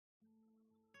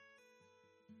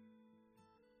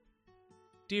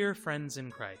Dear friends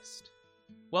in Christ,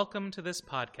 welcome to this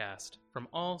podcast from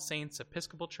All Saints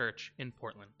Episcopal Church in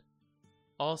Portland.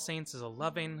 All Saints is a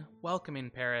loving, welcoming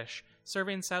parish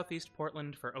serving Southeast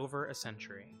Portland for over a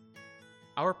century.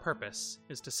 Our purpose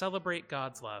is to celebrate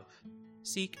God's love,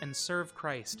 seek and serve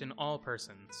Christ in all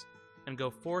persons, and go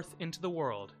forth into the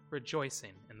world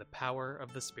rejoicing in the power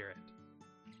of the Spirit.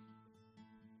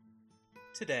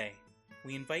 Today,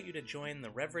 we invite you to join the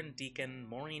Reverend Deacon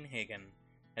Maureen Hagen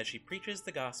as she preaches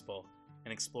the gospel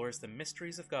and explores the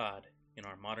mysteries of God in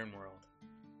our modern world.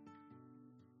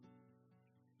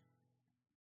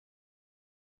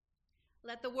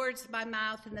 Let the words of my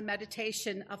mouth and the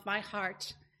meditation of my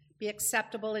heart be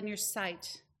acceptable in your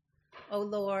sight, O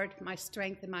Lord, my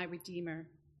strength and my Redeemer.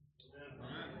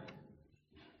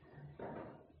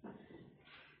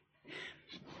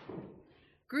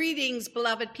 Greetings,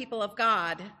 beloved people of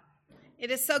God.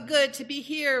 It is so good to be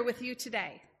here with you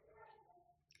today.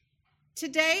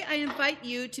 Today, I invite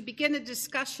you to begin a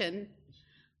discussion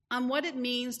on what it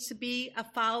means to be a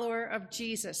follower of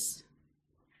Jesus,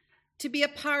 to be a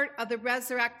part of the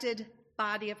resurrected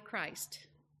body of Christ.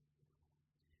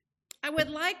 I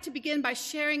would like to begin by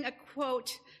sharing a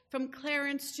quote from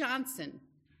Clarence Johnson,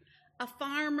 a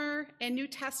farmer and New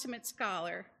Testament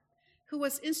scholar who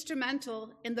was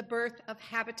instrumental in the birth of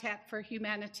Habitat for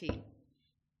Humanity.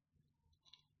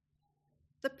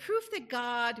 The proof that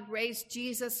God raised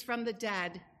Jesus from the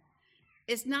dead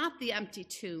is not the empty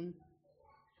tomb,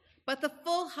 but the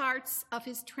full hearts of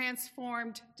his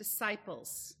transformed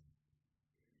disciples.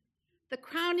 The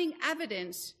crowning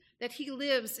evidence that he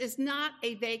lives is not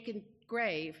a vacant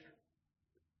grave,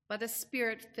 but a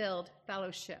spirit-filled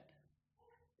fellowship.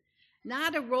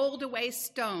 Not a rolled-away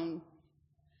stone,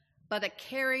 but a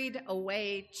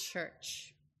carried-away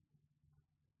church.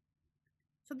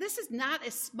 So this is not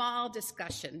a small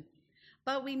discussion,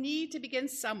 but we need to begin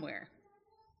somewhere.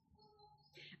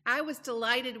 I was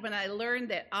delighted when I learned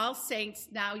that All Saints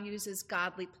now uses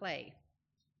Godly Play.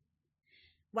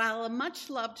 While a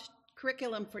much-loved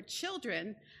curriculum for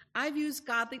children, I've used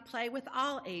Godly Play with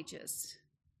all ages.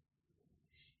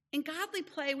 In Godly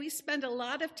Play, we spend a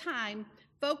lot of time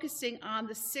focusing on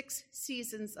the 6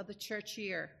 seasons of the church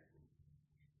year.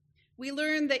 We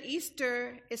learn that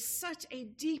Easter is such a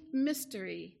deep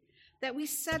mystery that we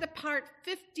set apart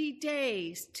 50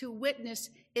 days to witness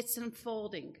its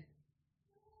unfolding.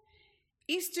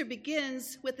 Easter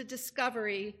begins with the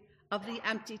discovery of the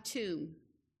empty tomb.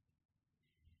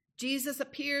 Jesus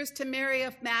appears to Mary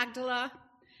of Magdala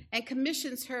and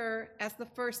commissions her as the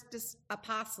first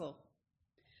apostle,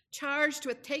 charged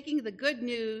with taking the good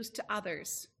news to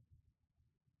others.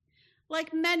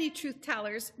 Like many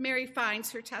truth-tellers, Mary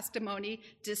finds her testimony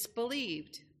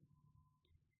disbelieved.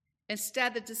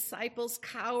 Instead, the disciples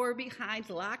cower behind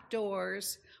locked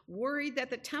doors, worried that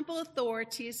the temple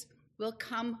authorities will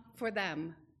come for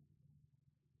them.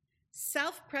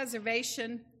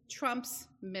 Self-preservation trumps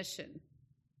mission.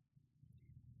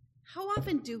 How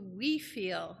often do we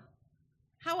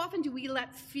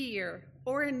let fear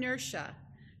or inertia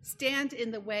stand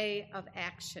in the way of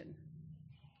action?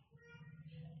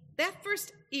 That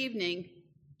first evening,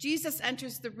 Jesus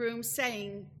enters the room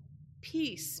saying,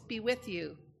 "Peace be with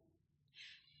you."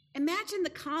 Imagine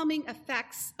the calming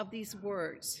effects of these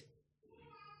words.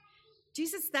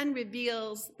 Jesus then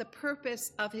reveals the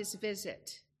purpose of his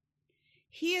visit.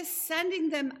 He is sending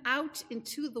them out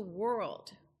into the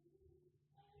world.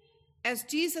 As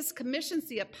Jesus commissions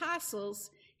the apostles,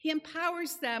 he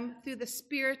empowers them through the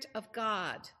Spirit of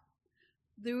God,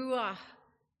 the Ruach,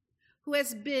 who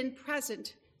has been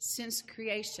present since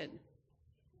creation.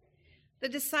 The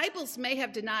disciples may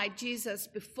have denied Jesus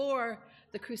before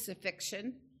the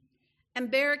crucifixion and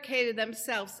barricaded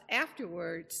themselves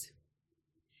afterwards,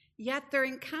 yet their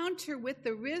encounter with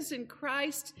the risen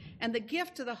Christ and the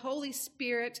gift of the Holy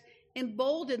Spirit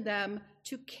emboldened them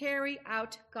to carry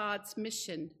out God's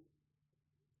mission,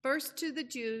 first to the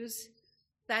Jews,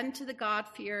 then to the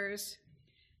God-fearers,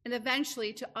 and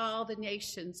eventually to all the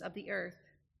nations of the earth.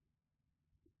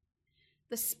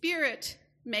 The Spirit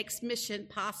makes mission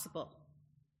possible.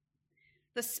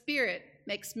 The Spirit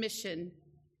makes mission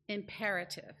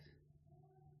imperative.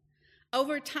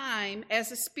 Over time, as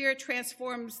the Spirit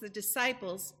transforms the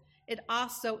disciples, it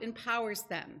also empowers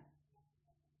them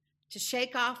to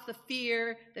shake off the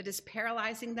fear that is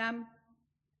paralyzing them,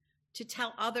 to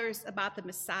tell others about the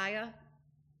Messiah,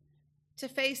 to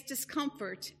face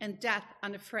discomfort and death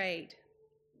unafraid.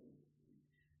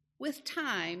 With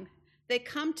time, they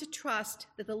come to trust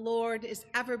that the Lord is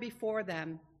ever before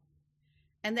them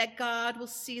and that God will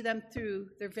see them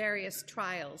through their various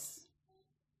trials.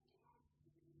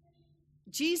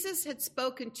 Jesus had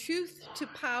spoken truth to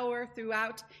power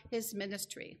throughout his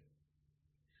ministry.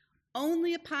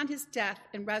 Only upon his death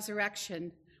and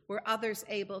resurrection were others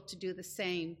able to do the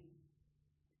same,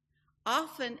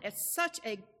 often at such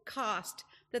a cost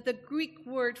that the Greek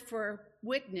word for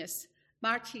witness,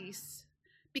 martyrs,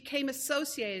 became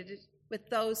associated with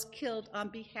those killed on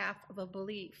behalf of a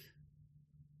belief.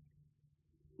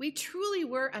 We truly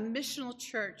were a missional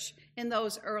church in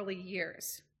those early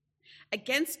years.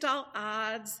 Against all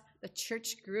odds, the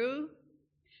church grew,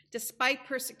 despite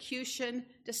persecution,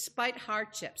 despite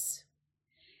hardships.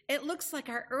 It looks like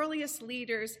our earliest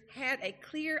leaders had a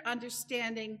clear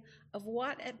understanding of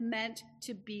what it meant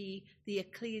to be the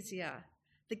ecclesia,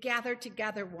 the gathered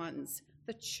together ones,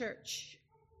 the church.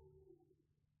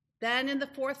 Then in the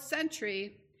 4th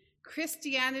century,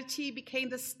 Christianity became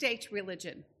the state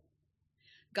religion.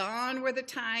 Gone were the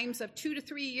times of 2 to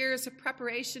 3 years of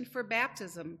preparation for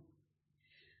baptism.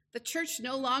 The church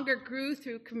no longer grew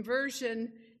through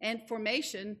conversion and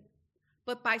formation,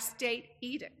 but by state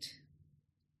edict.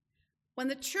 When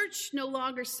the church no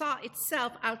longer saw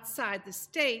itself outside the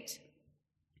state,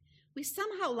 we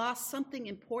somehow lost something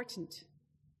important.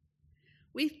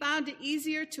 We found it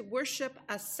easier to worship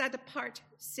a set-apart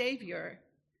Savior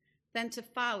than to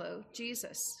follow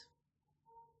Jesus.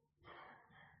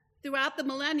 Throughout the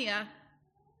millennia,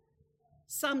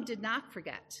 some did not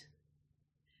forget.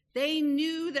 They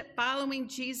knew that following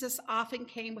Jesus often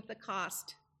came with a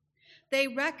cost. They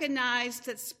recognized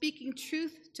that speaking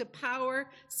truth to power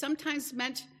sometimes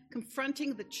meant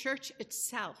confronting the church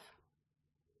itself.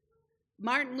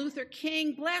 Martin Luther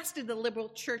King blasted the liberal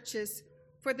churches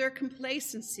for their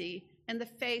complacency in the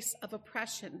face of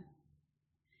oppression.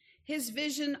 His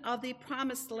vision of the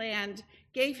promised land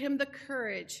gave him the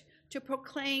courage to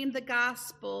proclaim the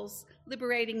gospel's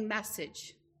liberating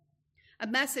message, a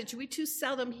message we too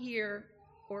seldom hear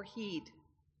or heed.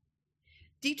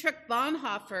 Dietrich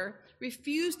Bonhoeffer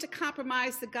refused to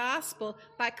compromise the gospel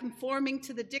by conforming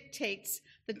to the dictates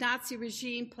the Nazi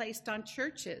regime placed on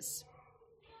churches.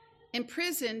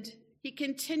 Imprisoned, he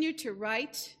continued to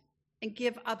write and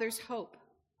give others hope,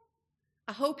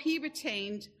 a hope he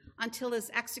retained until his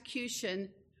execution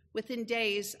within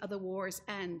days of the war's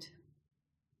end.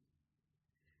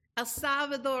 El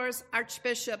Salvador's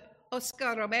Archbishop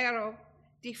Oscar Romero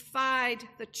defied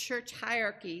the church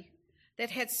hierarchy that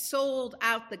had sold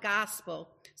out the gospel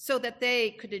so that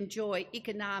they could enjoy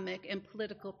economic and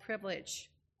political privilege.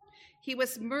 He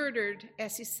was murdered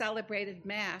as he celebrated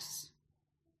Mass.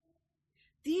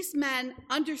 These men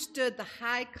understood the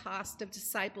high cost of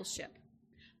discipleship,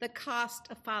 the cost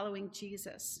of following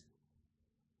Jesus.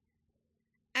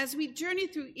 As we journey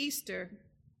through Easter,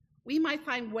 we might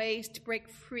find ways to break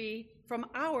free from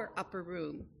our upper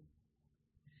room.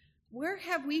 Where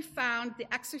have we found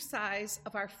the exercise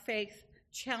of our faith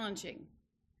challenging,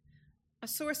 a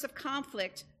source of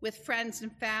conflict with friends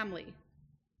and family?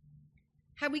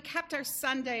 Have we kept our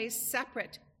Sundays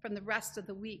separate from the rest of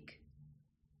the week?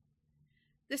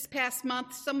 This past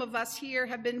month, some of us here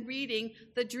have been reading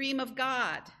The Dream of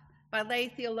God by lay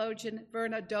theologian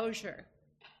Verna Dozier.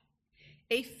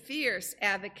 A fierce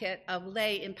advocate of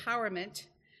lay empowerment,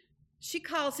 she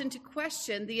calls into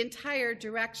question the entire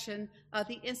direction of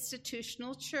the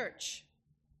institutional church.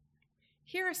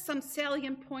 Here are some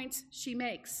salient points she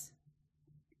makes.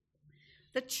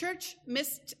 The church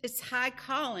missed its high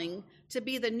calling to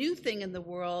be the new thing in the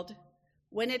world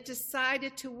when it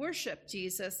decided to worship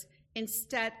Jesus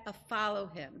instead of follow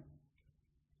him.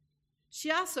 She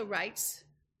also writes,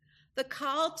 the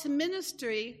call to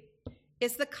ministry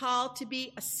is the call to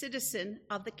be a citizen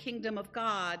of the kingdom of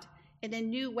God in a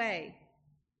new way.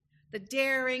 The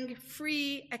daring,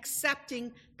 free,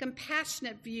 accepting,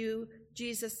 compassionate view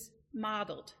Jesus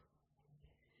modeled.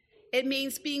 It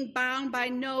means being bound by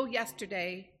no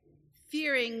yesterday,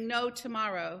 fearing no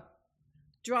tomorrow,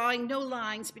 drawing no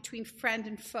lines between friend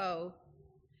and foe,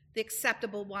 the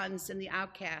acceptable ones and the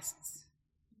outcasts.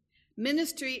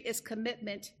 Ministry is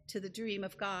commitment to the dream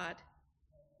of God.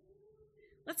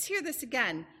 Let's hear this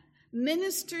again.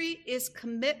 Ministry is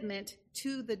commitment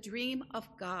to the dream of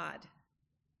God.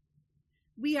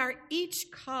 We are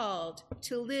each called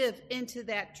to live into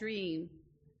that dream,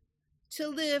 to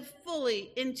live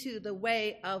fully into the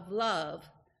way of love,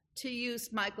 to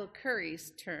use Michael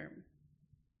Curry's term.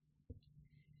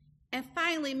 And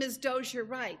finally, Ms. Dozier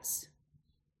writes,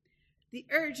 the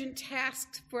urgent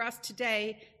task for us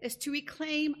today is to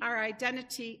reclaim our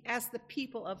identity as the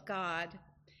people of God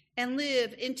and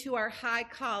live into our high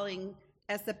calling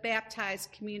as the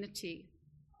baptized community.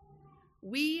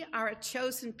 We are a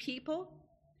chosen people,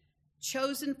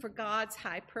 chosen for God's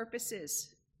high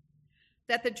purposes.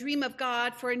 that the dream of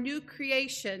God for a new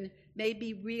creation may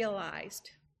be realized.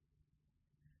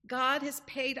 God has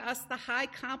paid us the high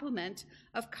compliment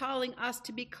of calling us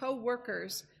to be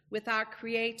co-workers with our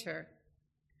Creator,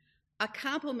 a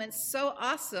compliment so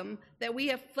awesome that we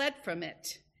have fled from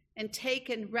it and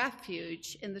taken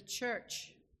refuge in the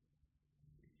church.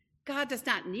 God does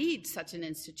not need such an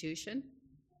institution.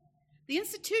 The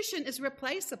institution is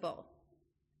replaceable.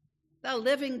 The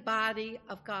living body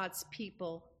of God's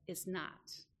people is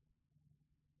not.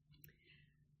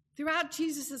 Throughout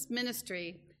Jesus'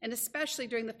 ministry, and especially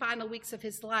during the final weeks of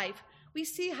his life, we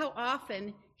see how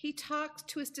often he talks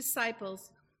to his disciples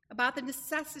about the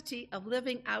necessity of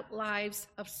living out lives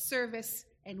of service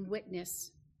and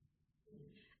witness.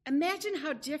 Imagine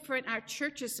how different our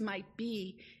churches might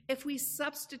be if we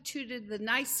substituted the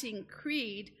Nicene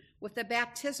Creed with the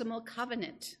baptismal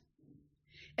covenant.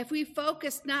 If we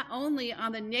focused not only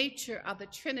on the nature of the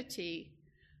Trinity,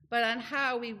 but on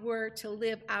how we were to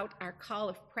live out our call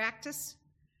of practice,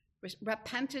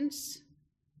 repentance,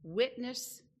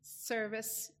 witness,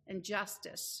 service, and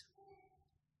justice.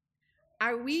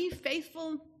 Are we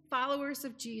faithful followers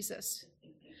of Jesus?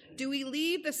 Do we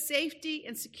leave the safety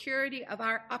and security of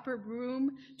our upper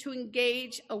room to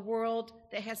engage a world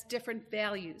that has different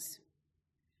values?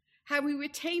 Have we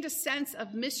retained a sense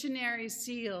of missionary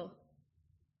zeal?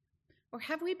 Or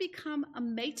have we become a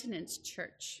maintenance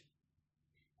church?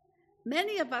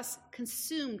 Many of us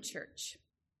consume church.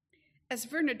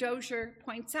 As Werner Dozier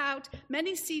points out,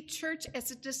 many see church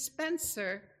as a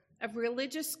dispenser of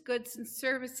religious goods and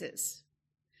services,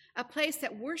 a place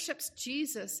that worships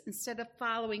Jesus instead of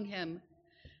following him.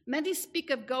 Many speak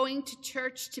of going to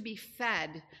church to be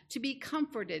fed, to be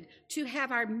comforted, to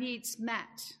have our needs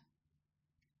met.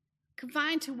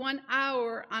 Confined to 1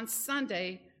 hour on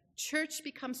Sunday, church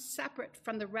becomes separate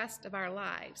from the rest of our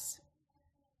lives.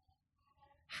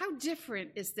 How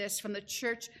different is this from the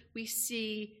church we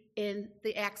see in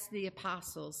the Acts of the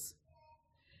Apostles?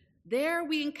 There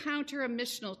we encounter a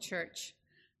missional church.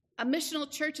 A missional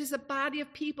church is a body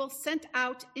of people sent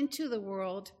out into the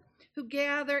world who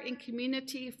gather in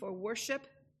community for worship,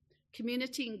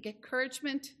 community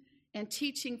encouragement, and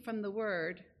teaching from the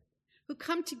Word, who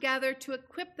come together to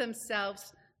equip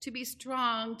themselves to be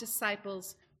strong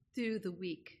disciples through the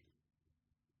week.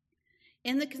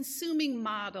 In the consuming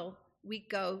model, we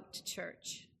go to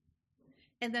church.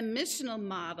 In the missional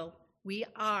model, we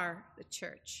are the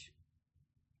church.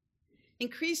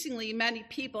 Increasingly, many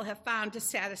people have found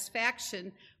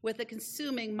dissatisfaction with the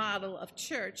consuming model of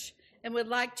church and would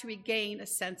like to regain a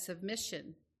sense of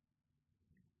mission.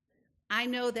 I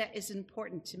know that is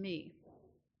important to me.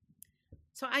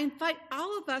 So I invite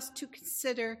all of us to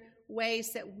consider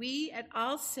ways that we at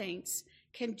All Saints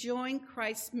can join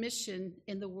Christ's mission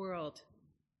in the world.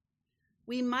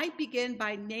 We might begin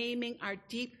by naming our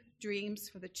deep dreams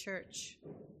for the church.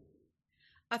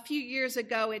 A few years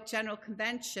ago at General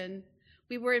Convention,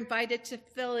 we were invited to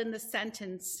fill in the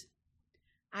sentence,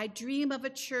 "I dream of a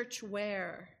church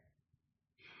where."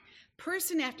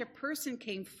 Person after person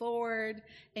came forward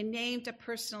and named a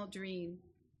personal dream.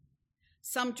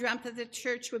 Some dreamt that the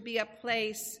church would be a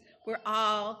place where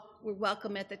all were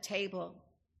welcome at the table.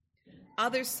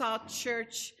 Others saw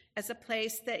church as a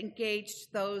place that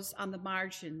engaged those on the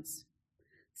margins.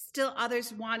 Still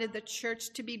others wanted the church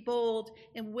to be bold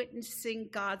in witnessing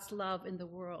God's love in the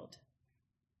world.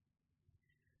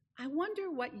 I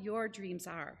wonder what your dreams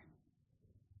are,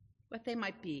 what they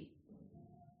might be.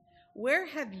 Where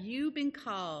have you been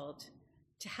called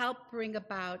to help bring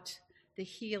about the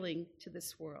healing to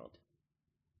this world?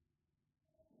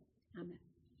 Amen.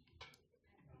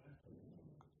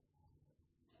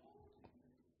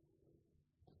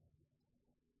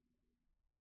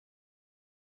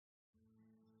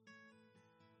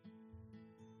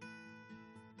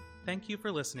 Thank you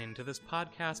for listening to this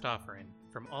podcast offering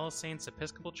from All Saints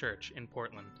Episcopal Church in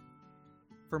Portland.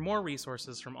 For more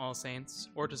resources from All Saints,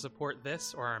 or to support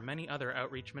this or our many other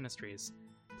outreach ministries,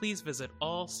 please visit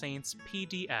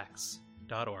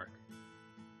allsaintspdx.org.